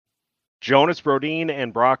Jonas, Brodin,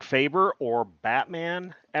 and Brock Faber, or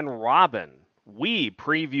Batman and Robin. We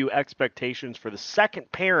preview expectations for the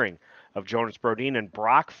second pairing of Jonas, Brodin, and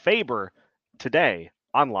Brock Faber today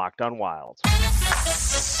on Locked on Wild.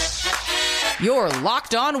 You're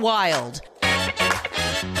Locked on Wild,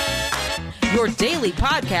 your daily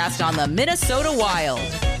podcast on the Minnesota Wild.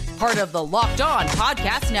 Part of the Locked On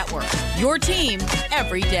Podcast Network, your team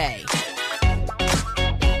every day.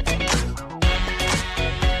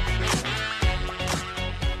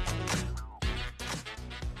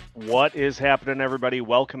 What is happening, everybody?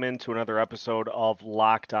 Welcome into another episode of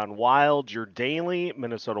Locked on Wild, your daily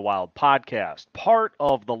Minnesota Wild podcast, part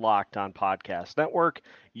of the Locked on Podcast Network,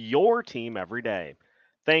 your team every day.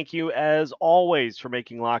 Thank you, as always, for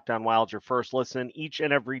making Locked on Wild your first listen each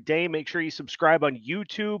and every day. Make sure you subscribe on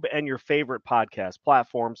YouTube and your favorite podcast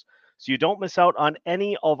platforms so you don't miss out on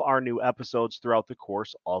any of our new episodes throughout the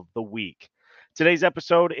course of the week. Today's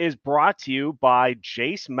episode is brought to you by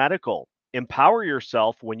Jace Medical. Empower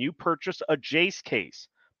yourself when you purchase a Jace case,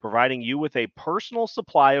 providing you with a personal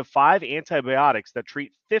supply of 5 antibiotics that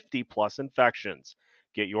treat 50-plus infections.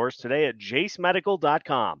 Get yours today at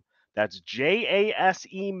jacemedical.com. That's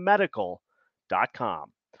J-A-S-E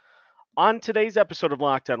medical.com. On today's episode of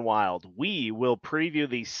Locked on Wild, we will preview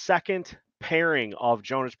the second pairing of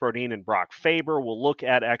Jonas Brodin and Brock Faber. We'll look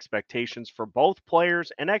at expectations for both players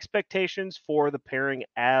and expectations for the pairing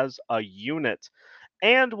as a unit.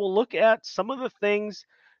 And we'll look at some of the things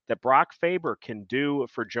that Brock Faber can do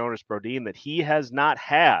for Jonas Brodin that he has not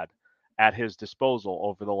had at his disposal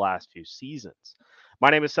over the last few seasons. My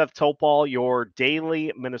name is Seth Topal, your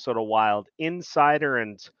daily Minnesota Wild insider,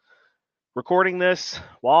 and recording this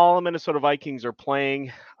while the Minnesota Vikings are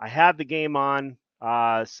playing. I had the game on,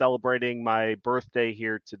 celebrating my birthday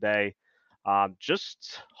here today.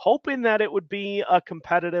 Just hoping that it would be a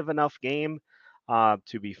competitive enough game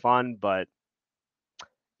to be fun, but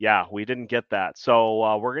yeah, we didn't get that.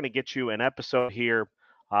 So we're going to get you an episode here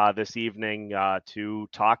this evening to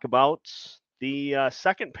talk about the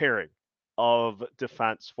second pairing of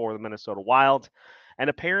defense for the Minnesota Wild, and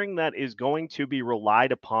a pairing that is going to be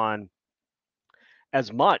relied upon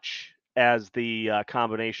as much as the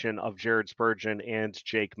combination of Jared Spurgeon and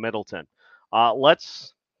Jake Middleton.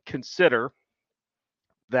 Let's consider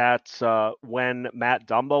that when Matt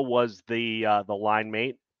Dumba was the line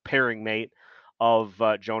mate, pairing mate of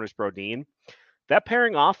Jonas Brodin, that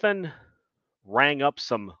pairing often rang up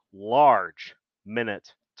some large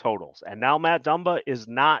minute totals. And now Matt Dumba is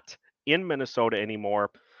not in Minnesota anymore.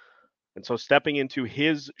 And so stepping into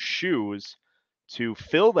his shoes to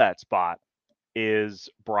fill that spot is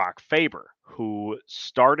Brock Faber, who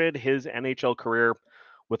started his NHL career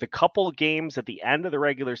with a couple games at the end of the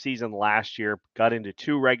regular season last year, got into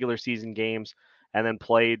 2 regular season games, and then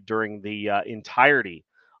played during the entirety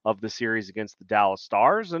of the series against the Dallas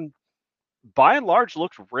Stars, and by and large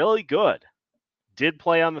looked really good. Did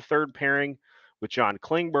play on the third pairing with John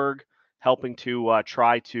Klingberg, helping to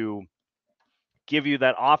try to give you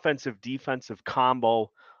that offensive-defensive combo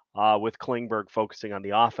with Klingberg focusing on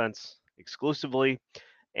the offense exclusively,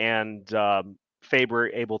 and Faber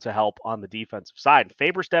able to help on the defensive side.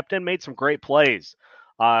 Faber stepped in, made some great plays.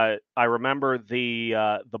 I remember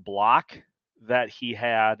the block that he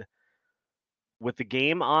had with the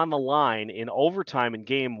game on the line in overtime in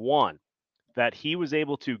game 1, that he was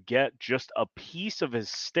able to get just a piece of his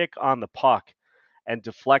stick on the puck and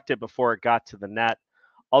deflect it before it got to the net.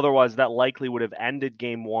 Otherwise, that likely would have ended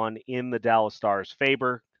game 1 in the Dallas Stars'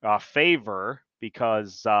 favor,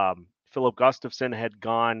 because Philip Gustafsson had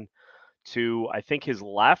gone to, I think, his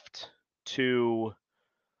left to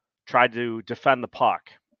try to defend the puck,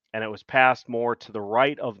 and it was passed more to the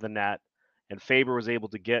right of the net, and Faber was able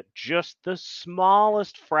to get just the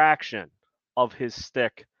smallest fraction of his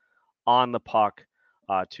stick on the puck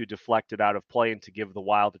to deflect it out of play and to give the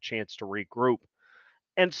Wild a chance to regroup.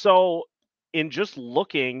 And so in just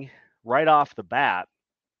looking right off the bat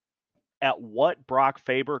at what Brock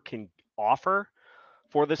Faber can offer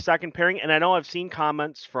for the second pairing, and I know I've seen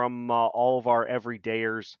comments from all of our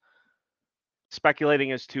everydayers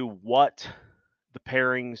speculating as to what the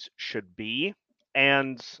pairings should be.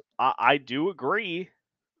 And I do agree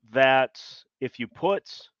that if you put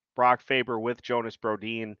Brock Faber with Jonas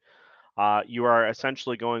Brodin, you are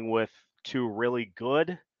essentially going with 2 really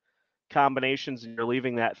good combinations, and you're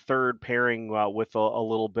leaving that third pairing with a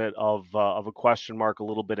little bit of a question mark, a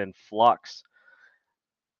little bit in flux.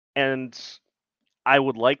 And I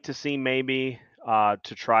would like to see maybe to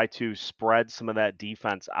try to spread some of that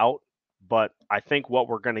defense out, but I think what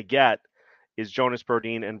we're going to get is Jonas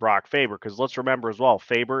Brodin and Brock Faber, because let's remember as well,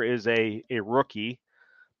 Faber is a rookie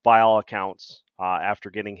by all accounts. after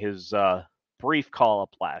getting his brief call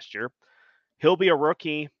up last year. He'll be a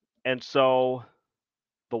rookie, and so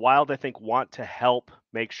the Wild, I think, want to help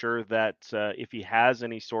make sure that if he has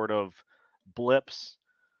any sort of blips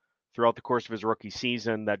throughout the course of his rookie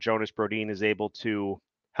season, that Jonas Brodin is able to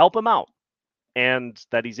help him out and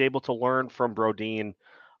that he's able to learn from Brodin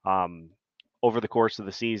um, over the course of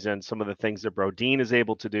the season. Some of the things that Brodin is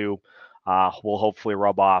able to do will hopefully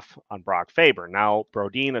rub off on Brock Faber. Now,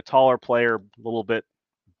 Brodin, a taller player, a little bit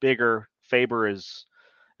bigger. Faber is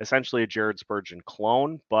essentially a Jared Spurgeon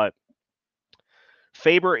clone, but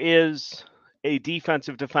Faber is a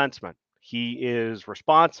defensive defenseman. He is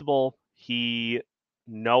responsible. He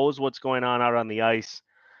knows what's going on out on the ice,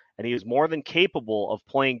 and he is more than capable of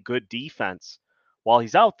playing good defense while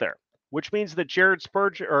he's out there, which means that Jared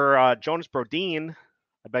Spurgeon or Jonas Brodin,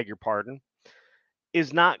 I beg your pardon,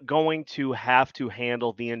 is not going to have to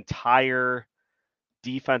handle the entire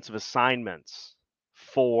defensive assignments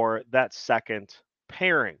for that second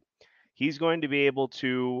pairing. He's going to be able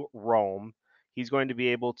to roam. He's going to be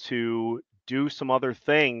able to do some other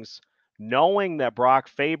things, knowing that Brock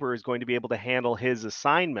Faber is going to be able to handle his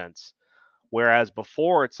assignments. Whereas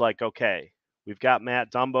before, it's like, okay, we've got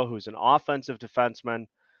Matt Dumba, who's an offensive defenseman,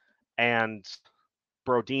 and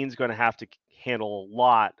Brodin's going to have to handle a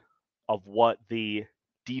lot of what the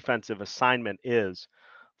defensive assignment is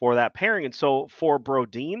for that pairing. And so for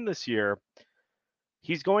Brodin this year,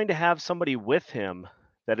 he's going to have somebody with him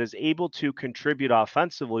that is able to contribute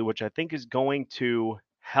offensively, which I think is going to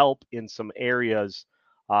help in some areas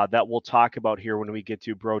that we'll talk about here when we get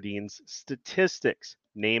to Brodin's statistics,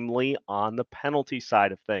 namely on the penalty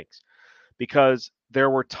side of things. Because there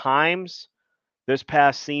were times this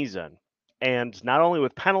past season, and not only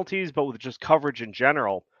with penalties, but with just coverage in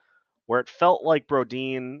general, where it felt like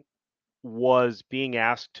Brodin was being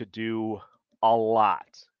asked to do a lot.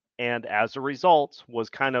 And as a result, was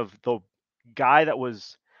kind of the guy that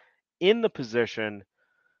was in the position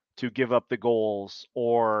to give up the goals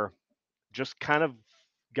or just kind of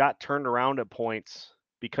got turned around at points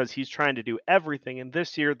because he's trying to do everything. And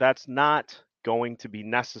this year, that's not going to be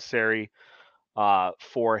necessary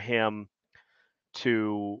for him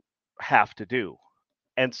to have to do.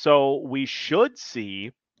 And so we should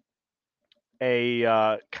see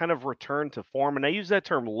a kind of return to form. And I use that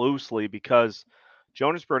term loosely because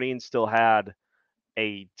Jonas Brodin still had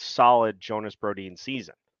a solid Jonas Brodin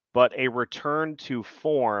season, but a return to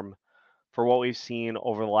form for what we've seen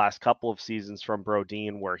over the last couple of seasons from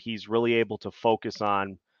Brodin, where he's really able to focus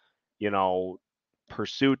on,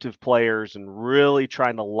 pursuit of players and really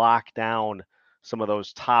trying to lock down some of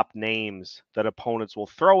those top names that opponents will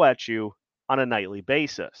throw at you on a nightly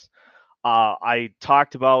basis. I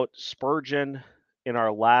talked about Spurgeon in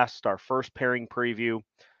our first pairing preview.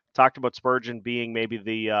 Talked about Spurgeon being maybe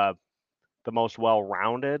the most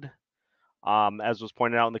well-rounded, as was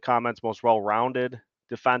pointed out in the comments, most well-rounded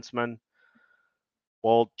defenseman.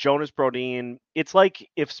 Well, Jonas Brodin, it's like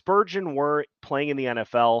if Spurgeon were playing in the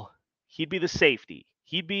NFL, he'd be the safety.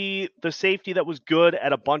 He'd be the safety that was good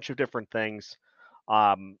at a bunch of different things.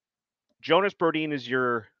 Jonas Brodin is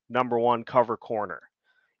your number one cover corner.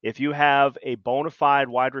 If you have a bona fide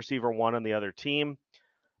wide receiver one on the other team,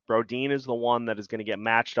 Brodin is the one that is going to get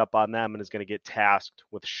matched up on them and is going to get tasked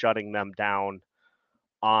with shutting them down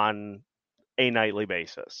on a nightly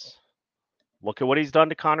basis. Look at what he's done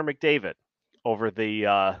to Connor McDavid over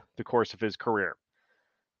the course of his career.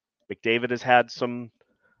 McDavid has had some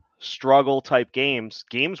struggle type games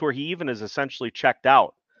where he even is essentially checked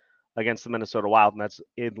out against the Minnesota Wild, and that's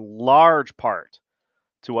in large part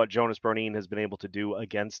to what Jonas Brodin has been able to do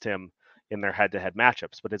against him in their head-to-head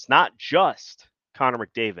matchups. But it's not just Connor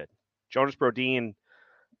McDavid. Jonas Brodin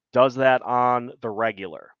does that on the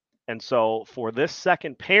regular. And so for this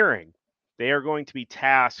second pairing, they are going to be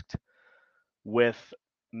tasked with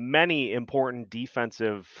many important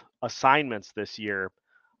defensive assignments this year,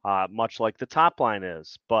 much like the top line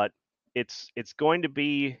is. But it's going to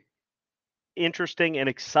be interesting and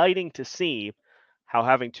exciting to see how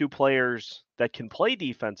having two players that can play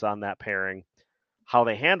defense on that pairing, how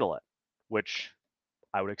they handle it, which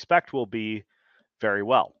I would expect will be very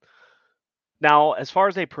well. Now, as far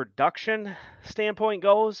as a production standpoint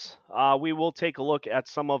goes, we will take a look at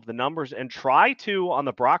some of the numbers and try to, on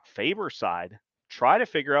the Brock Faber side, try to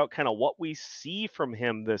figure out kind of what we see from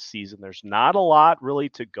him this season. There's not a lot really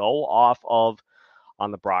to go off of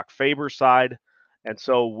on the Brock Faber side. And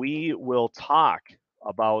so we will talk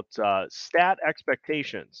about stat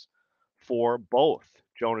expectations for both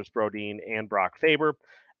Jonas Brodin and Brock Faber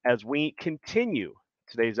as we continue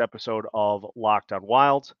today's episode of Locked on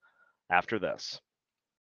Wild after this.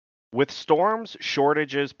 With storms,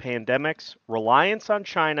 shortages, pandemics, reliance on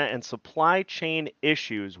China, and supply chain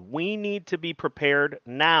issues, we need to be prepared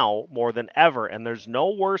now more than ever. And there's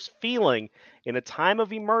no worse feeling in a time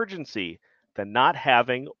of emergency than not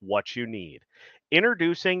having what you need.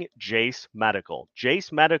 Introducing Jace Medical.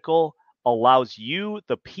 Jace Medical allows you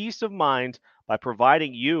the peace of mind by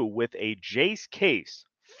providing you with a Jace case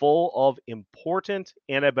full of important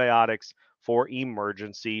antibiotics for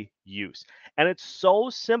emergency use. And it's so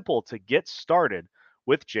simple to get started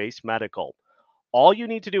with Jace Medical. All you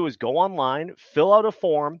need to do is go online, fill out a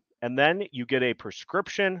form, and then you get a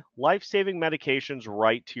prescription, life-saving medications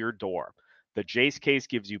right to your door. The Jace case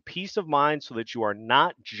gives you peace of mind so that you are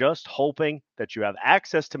not just hoping that you have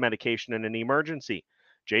access to medication in an emergency.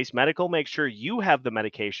 Jace Medical makes sure you have the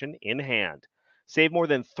medication in hand. Save more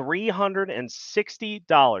than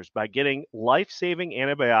 $360 by getting life-saving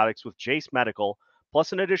antibiotics with Jace Medical,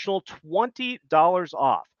 plus an additional $20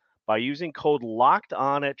 off by using code LOCKED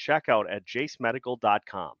ON at checkout at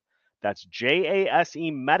jasemedical.com. That's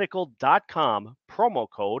JASE medical.com, promo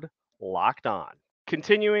code LOCKED ON.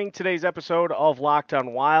 Continuing today's episode of Locked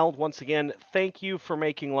On Wild. Once again, thank you for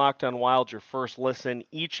making Locked On Wild your first listen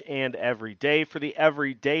each and every day. For the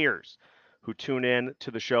everydayers who tune in to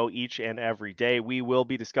the show each and every day, we will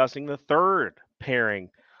be discussing the third pairing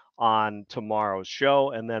on tomorrow's show,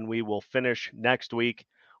 and then we will finish next week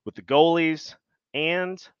with the goalies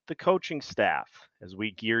and the coaching staff as we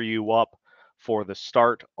gear you up for the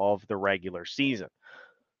start of the regular season.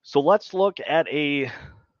 So let's look at a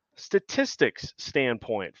statistics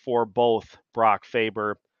standpoint for both Brock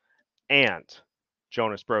Faber and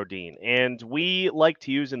Jonas Brodin. And we like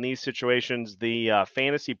to use in these situations the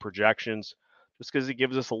fantasy projections just because it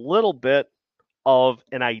gives us a little bit of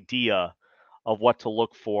an idea of what to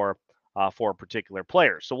look for a particular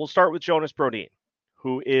player. So we'll start with Jonas Brodin,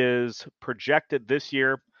 who is projected this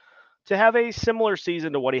year to have a similar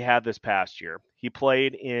season to what he had this past year. He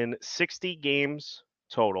played in 60 games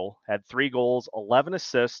total, had 3 goals, 11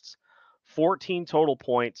 assists, 14 total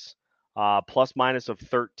points, plus minus of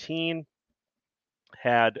 13.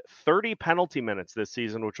 Had 30 penalty minutes this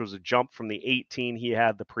season, which was a jump from the 18 he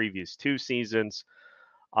had the previous 2 seasons.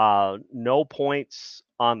 No points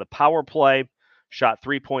on the power play, shot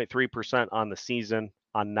 3.3% on the season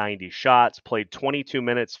on 90 shots, played 22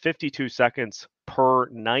 minutes, 52 seconds per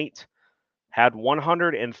night, had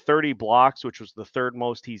 130 blocks, which was the third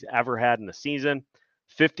most he's ever had in a season,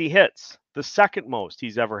 50 hits, the second most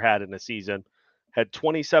he's ever had in a season, had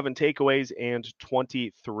 27 takeaways and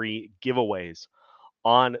 23 giveaways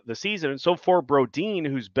on the season. And so for Brodin,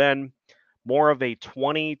 who's been more of a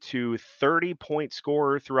 20 to 30 point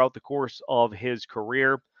scorer throughout the course of his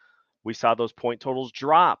career, we saw those point totals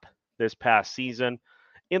drop this past season,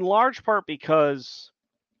 in large part because,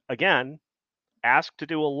 again, asked to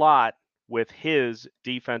do a lot with his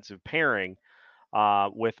defensive pairing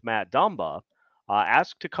with Matt Dumba,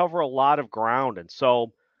 asked to cover a lot of ground. And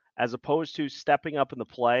so as opposed to stepping up in the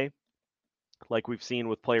play, like we've seen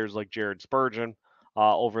with players like Jared Spurgeon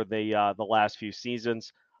over the last few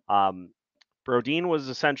seasons, Brodin was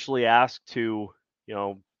essentially asked to,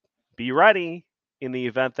 be ready in the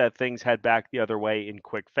event that things head back the other way in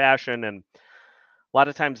quick fashion. And a lot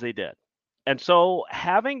of times they did. And so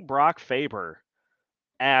having Brock Faber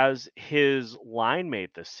as his line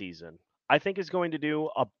mate this season, I think is going to do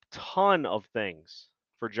a ton of things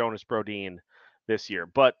for Jonas Brodin this year.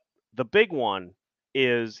 But the big one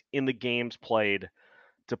is in the games played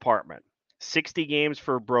department. 60 games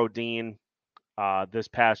for Brodin this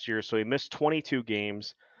past year, so he missed 22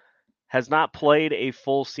 games, has not played a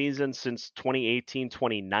full season since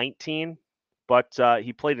 2018-2019, but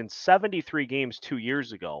he played in 73 games 2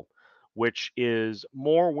 years ago, which is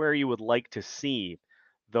more where you would like to see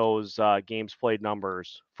those games played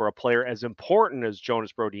numbers for a player as important as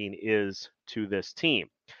Jonas Brodin is to this team.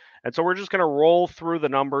 And so we're just going to roll through the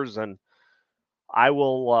numbers, and I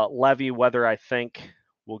will levy whether I think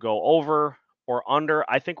we'll go over or under.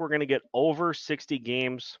 I think we're going to get over 60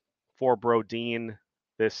 games for Brodin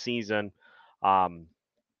this season. I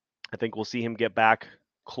think we'll see him get back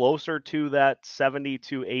closer to that 70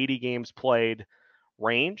 to 80 games played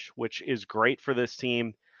range, which is great for this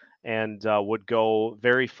team and would go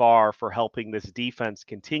very far for helping this defense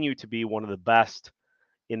continue to be one of the best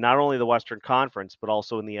in not only the Western Conference, but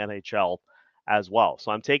also in the NHL as well.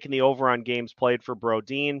 So I'm taking the over on games played for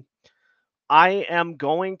Brodin. I am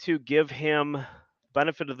going to give him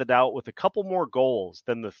benefit of the doubt with a couple more goals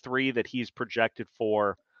than the 3 that he's projected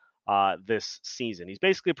for this season. He's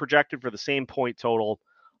basically projected for the same point total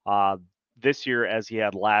this year as he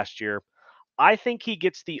had last year. I think he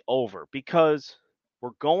gets the over because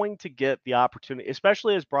we're going to get the opportunity,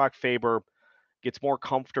 especially as Brock Faber gets more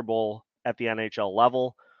comfortable at the NHL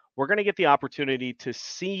level, we're going to get the opportunity to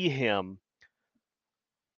see him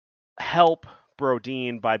help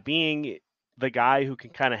Brodin by being the guy who can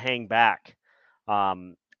kind of hang back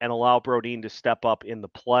and allow Brodin to step up in the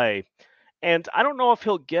play. And I don't know if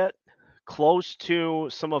he'll get close to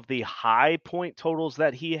some of the high point totals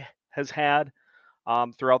that he has had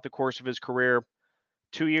throughout the course of his career.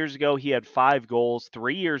 2 years ago, he had 5 goals.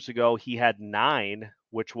 3 years ago, he had 9,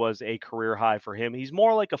 which was a career high for him. He's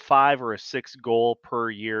more like a 5 or a 6 goal per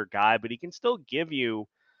year guy, but he can still give you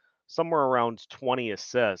somewhere around 20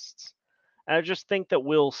 assists. And I just think that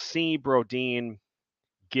we'll see Brodin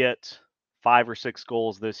get 5 or 6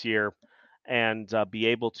 goals this year and be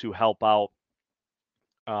able to help out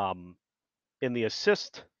in the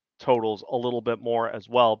assist totals a little bit more as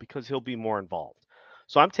well because he'll be more involved.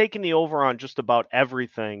 So I'm taking the over on just about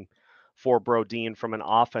everything for Brodin from an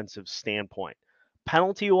offensive standpoint.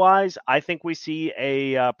 Penalty-wise, I think we see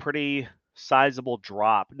a pretty sizable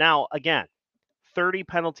drop. Now, again, 30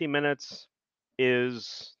 penalty minutes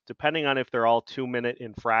is, depending on if they're all 2-minute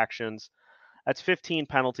infractions, that's 15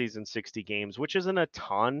 penalties in 60 games, which isn't a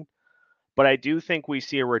ton, but I do think we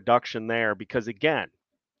see a reduction there because, again,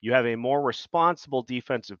 you have a more responsible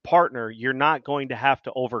defensive partner. You're not going to have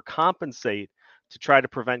to overcompensate to try to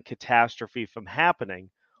prevent catastrophe from happening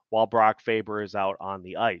while Brock Faber is out on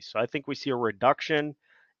the ice. So I think we see a reduction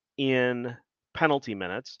in penalty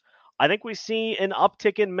minutes. I think we see an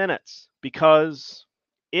uptick in minutes because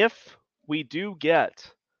if we do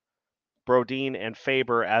get Brodin and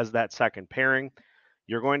Faber as that second pairing,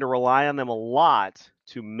 you're going to rely on them a lot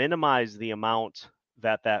to minimize the amount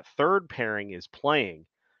that that third pairing is playing.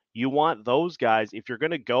 You want those guys, if you're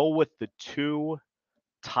going to go with the 2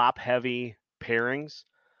 top heavy pairings,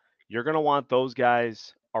 you're going to want those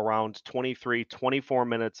guys around 23, 24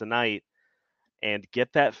 minutes a night and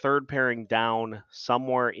get that third pairing down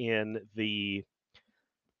somewhere in the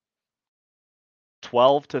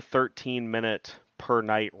 12 to 13 minute per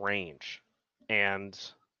night range. And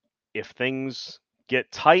if things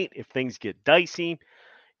get tight, if things get dicey,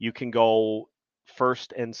 you can go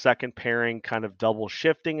first and second pairing, kind of double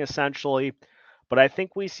shifting essentially. But I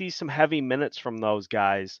think we see some heavy minutes from those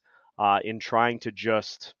guys in trying to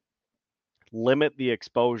just limit the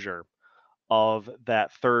exposure of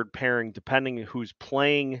that third pairing, depending who's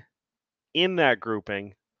playing in that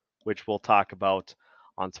grouping, which we'll talk about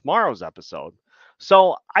on tomorrow's episode.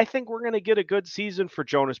 So I think we're going to get a good season for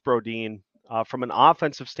Jonas Brodin from an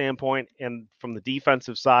offensive standpoint, and from the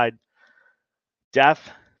defensive side.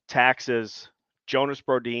 Death, taxes, Jonas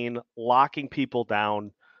Brodin locking people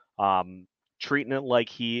down, treating it like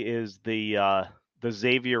he is the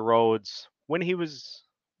Xavier Rhodes when he was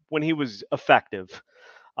effective,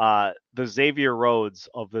 the Xavier Rhodes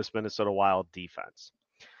of this Minnesota Wild defense.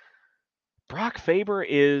 Brock Faber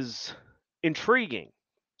is intriguing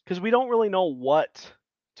because we don't really know what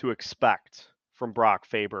to expect from Brock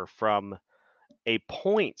Faber from a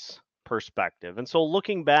points perspective. And so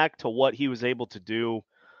looking back to what he was able to do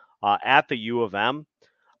at the U of M,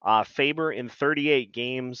 Faber in 38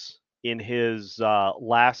 games in his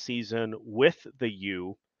last season with the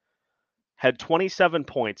U had 27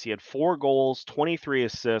 points. He had 4 goals, 23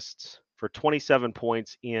 assists for 27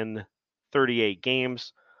 points in 38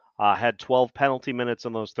 games. Had 12 penalty minutes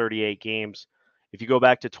in those 38 games. If you go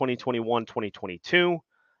back to 2021, 2022,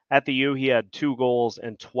 at the U, he had 2 goals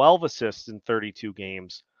and 12 assists in 32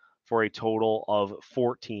 games for a total of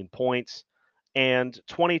 14 points. And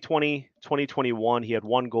 2020, 2021, he had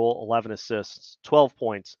 1 goal, 11 assists, 12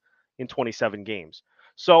 points in 27 games.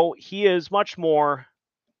 So he is much more,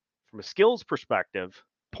 from a skills perspective,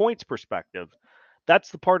 points perspective, that's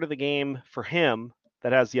the part of the game for him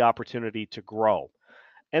that has the opportunity to grow.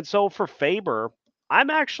 And so for Faber, I'm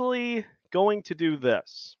actually going to do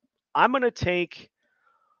this. I'm going to take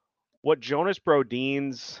what Jonas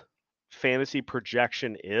Brodin's fantasy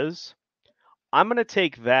projection is. I'm going to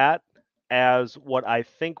take that as what I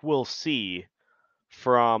think we'll see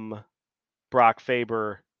from Brock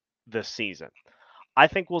Faber this season. I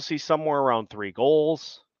think we'll see somewhere around 3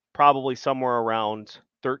 goals, probably somewhere around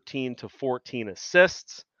 13 to 14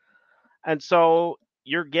 assists. And so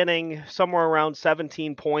you're getting somewhere around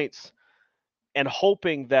 17 points and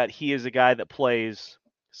hoping that he is a guy that plays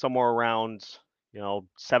somewhere around,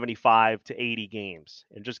 75 to 80 games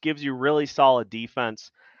and just gives you really solid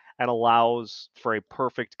defense and allows for a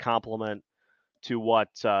perfect complement to what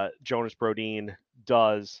Jonas Brodin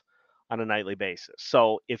does on a nightly basis.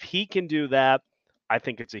 So if he can do that, I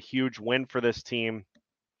think it's a huge win for this team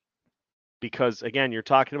because, again, you're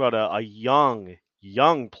talking about a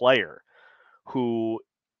young player who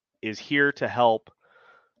is here to help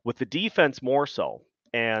with the defense more so.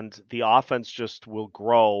 And the offense just will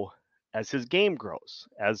grow as his game grows,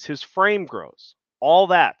 as his frame grows, all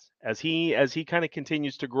that. As he kind of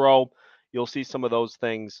continues to grow, you'll see some of those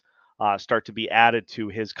things start to be added to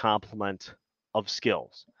his complement of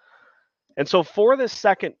skills. And so for this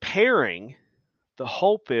second pairing, the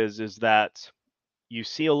hope is that you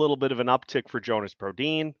see a little bit of an uptick for Jonas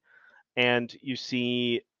Brodin, and you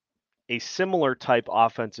see a similar type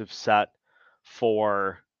offensive set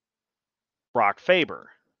for Brock Faber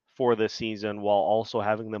for this season, while also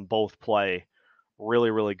having them both play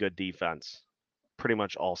really, really good defense pretty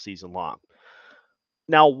much all season long.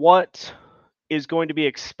 Now, what is going to be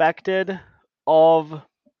expected of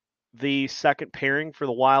the second pairing for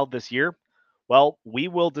the Wild this year? Well, we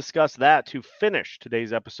will discuss that to finish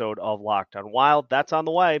today's episode of Locked on Wild. That's on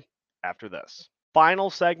the way after this. Final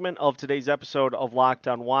segment of today's episode of Locked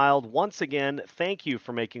on Wild. Once again, thank you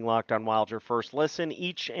for making Locked on Wild your first listen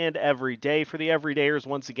each and every day. For the everydayers,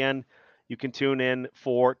 once again, you can tune in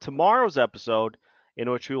for tomorrow's episode, in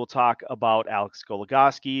which we will talk about Alex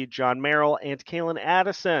Goligoski, John Merrill, and Kalen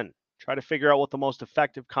Addison. Try to figure out what the most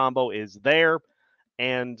effective combo is there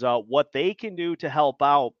and what they can do to help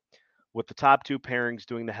out with the top two pairings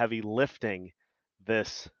doing the heavy lifting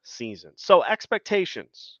this season. So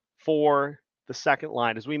expectations for the second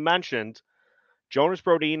line. As we mentioned, Jonas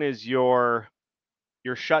Brodin is your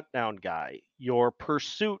shutdown guy, your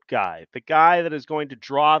pursuit guy, the guy that is going to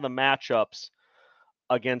draw the matchups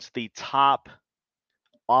against the top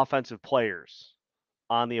offensive players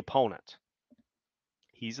on the opponent.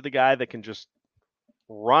 He's the guy that can just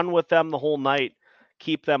run with them the whole night,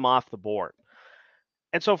 keep them off the board.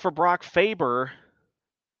 And so for Brock Faber,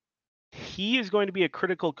 he is going to be a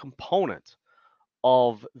critical component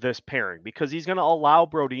of this pairing because he's going to allow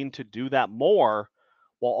Brodin to do that more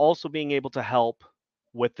while also being able to help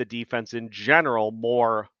with the defense in general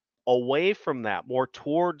more away from that, more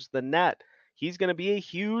towards the net. He's going to be a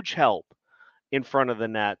huge help in front of the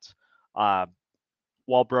net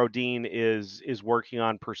while Brodin is working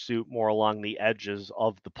on pursuit more along the edges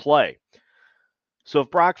of the play. So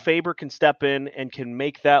if Brock Faber can step in and can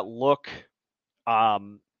make that look,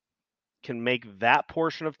 can make that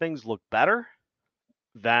portion of things look better,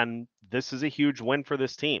 then this is a huge win for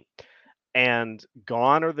this team. And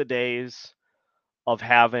gone are the days of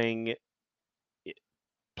having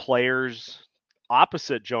players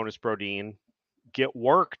opposite Jonas Brodin get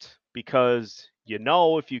worked because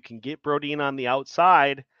if you can get Brodin on the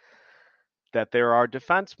outside, that there are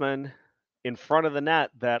defensemen in front of the net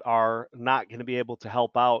that are not going to be able to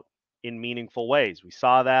help out in meaningful ways. We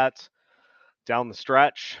saw that down the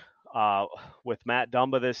stretch with Matt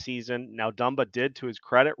Dumba this season. Now, Dumba did, to his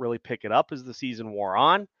credit, really pick it up as the season wore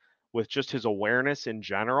on with just his awareness in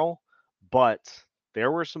general. But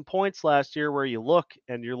there were some points last year where you look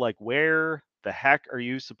and you're like, where the heck are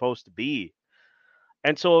you supposed to be?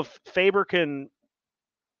 And so if Faber can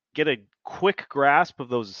get a quick grasp of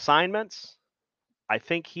those assignments, I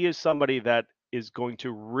think he is somebody that is going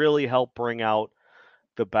to really help bring out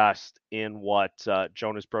the best in what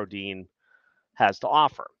Jonas Brodin has to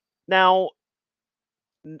offer. Now,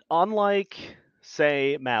 unlike,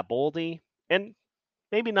 say, Matt Boldy, and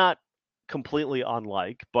maybe not completely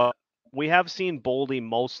unlike, but we have seen Boldy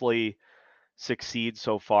mostly succeed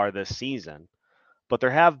so far this season. But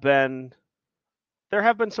there have been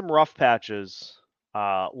some rough patches,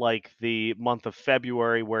 like the month of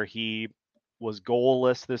February where he was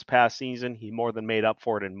goalless this past season. He more than made up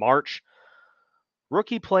for it in March.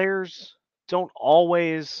 Rookie players don't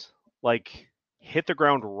always hit the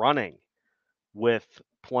ground running with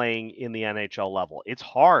playing in the NHL level. It's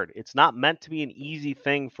hard. It's not meant to be an easy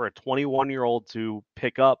thing for a 21-year-old to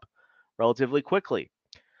pick up relatively quickly.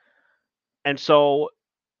 And so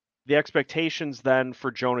the expectations then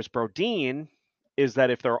for Jonas Brodin is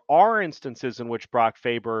that if there are instances in which Brock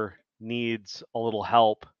Faber needs a little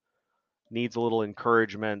help, needs a little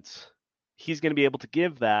encouragement, he's going to be able to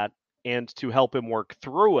give that and to help him work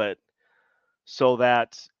through it so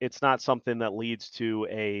that it's not something that leads to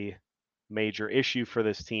a major issue for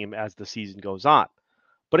this team as the season goes on.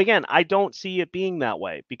 But again, I don't see it being that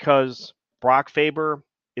way because Brock Faber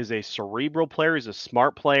is a cerebral player. He's a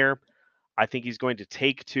smart player. I think he's going to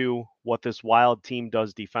take to what this Wild team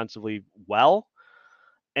does defensively well.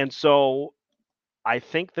 And so I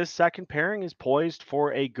think this second pairing is poised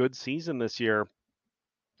for a good season this year,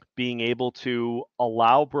 being able to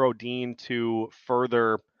allow Brodin to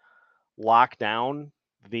further lock down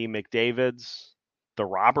the McDavids, the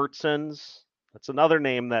Robertsons. That's another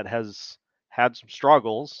name that has had some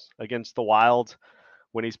struggles against the Wild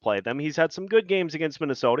when he's played them. He's had some good games against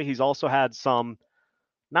Minnesota. He's also had some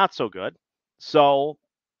not so good. So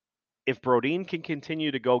if Brodin can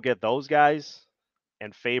continue to go get those guys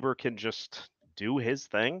and Faber can just do his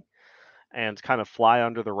thing and kind of fly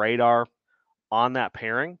under the radar on that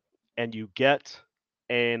pairing, and you get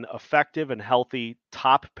an effective and healthy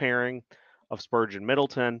top pairing of Spurgeon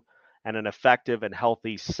Middleton and an effective and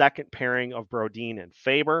healthy second pairing of Brodin and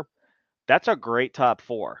Faber, that's a great top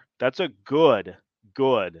four. That's a good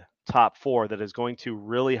top four that is going to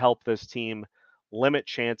really help this team limit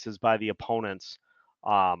chances by the opponents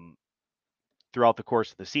throughout the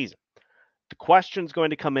course of the season. The question's going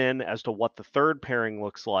to come in as to what the third pairing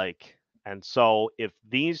looks like. And so if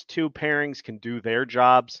these two pairings can do their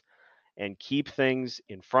jobs and keep things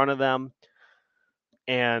in front of them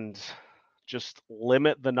and just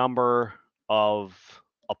limit the number of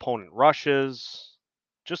opponent rushes,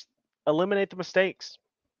 just eliminate the mistakes.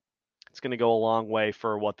 It's going to go a long way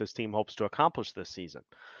for what this team hopes to accomplish this season.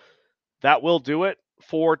 That will do it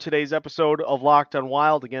for today's episode of Locked on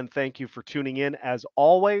Wild. Again, thank you for tuning in. As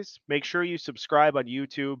always, make sure you subscribe on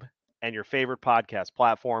YouTube and your favorite podcast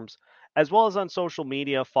platforms, as well as on social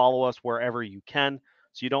media. Follow us wherever you can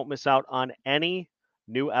so you don't miss out on any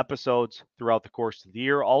new episodes throughout the course of the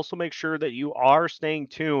year. Also, make sure that you are staying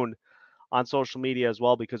tuned on social media as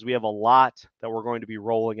well, because we have a lot that we're going to be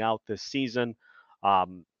rolling out this season.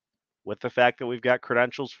 With the fact that we've got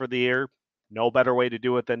credentials for the year, no better way to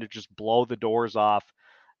do it than to just blow the doors off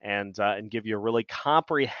and give you a really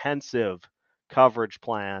comprehensive coverage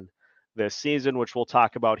plan this season, which we'll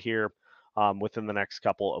talk about here within the next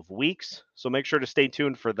couple of weeks. So make sure to stay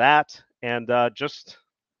tuned for that and just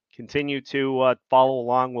continue to follow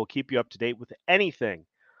along. We'll keep you up to date with anything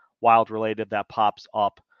Wild related that pops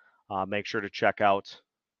up. Make sure to check out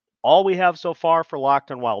all we have so far for Locked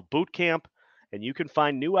on Wild Boot Camp. And you can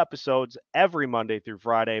find new episodes every Monday through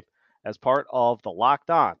Friday as part of the Locked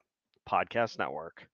On Podcast Network.